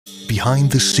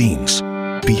Behind the scenes,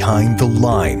 behind the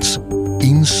lines,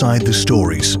 inside the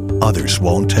stories others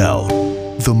won't tell.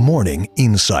 The Morning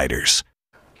Insiders.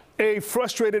 A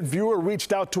frustrated viewer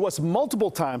reached out to us multiple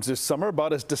times this summer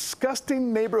about his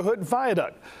disgusting neighborhood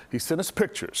viaduct. He sent us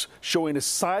pictures showing his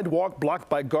sidewalk blocked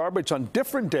by garbage on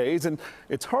different days, and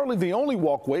it's hardly the only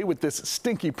walkway with this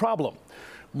stinky problem.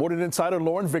 Morning Insider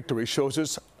Lauren Victory shows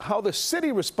us how the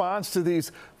city responds to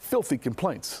these filthy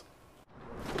complaints.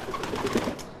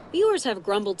 Viewers have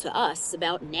grumbled to us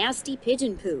about nasty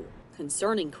pigeon poo,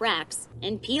 concerning cracks,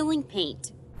 and peeling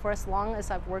paint. For as long as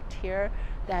I've worked here,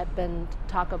 there have been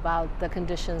talk about the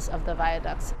conditions of the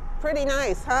viaducts. Pretty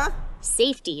nice, huh?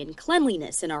 Safety and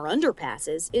cleanliness in our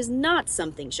underpasses is not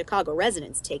something Chicago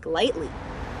residents take lightly.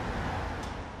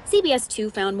 CBS 2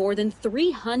 found more than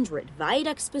 300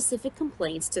 viaduct-specific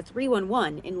complaints to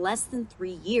 311 in less than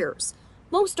 3 years.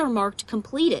 Most are marked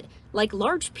completed, like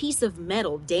large piece of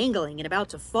metal dangling and about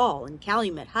to fall in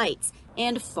Calumet Heights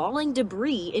and falling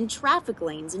debris in traffic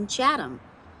lanes in Chatham.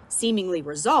 Seemingly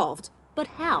resolved, but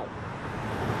how?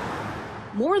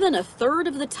 More than a third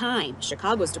of the time,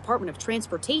 Chicago's Department of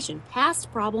Transportation passed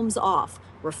problems off,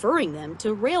 referring them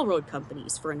to railroad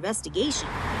companies for investigation.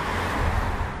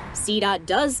 CDOT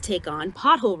does take on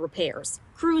pothole repairs.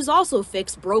 Crews also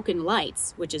fix broken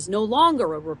lights, which is no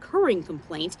longer a recurring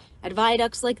complaint at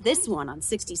viaducts like this one on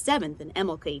 67th and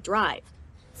MLK Drive.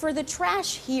 For the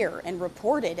trash here and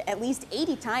reported at least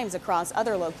 80 times across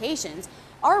other locations,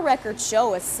 our records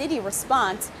show a city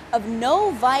response of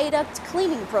no viaduct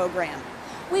cleaning program.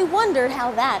 We wondered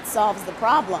how that solves the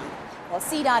problem. Well,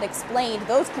 CDOT explained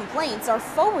those complaints are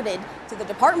forwarded to the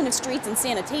Department of Streets and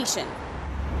Sanitation.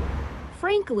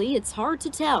 Frankly, it's hard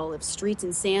to tell if Streets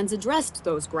and Sands addressed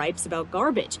those gripes about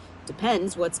garbage.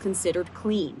 Depends what's considered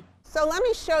clean. So let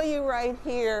me show you right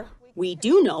here. We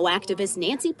do know activist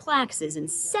Nancy Plax's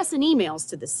incessant emails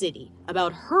to the city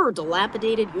about her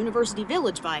dilapidated University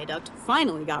Village viaduct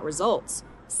finally got results.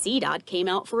 CDOT came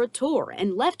out for a tour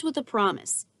and left with a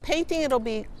promise. Painting it'll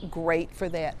be great for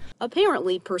that.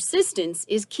 Apparently, persistence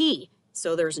is key,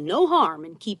 so there's no harm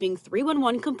in keeping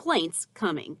 311 complaints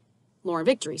coming. Lauren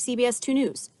Victory, CBS 2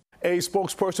 News. A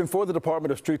spokesperson for the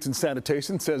Department of Streets and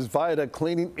Sanitation says viaduct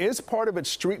cleaning is part of its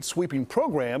street sweeping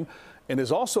program and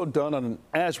is also done on an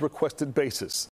as-requested basis.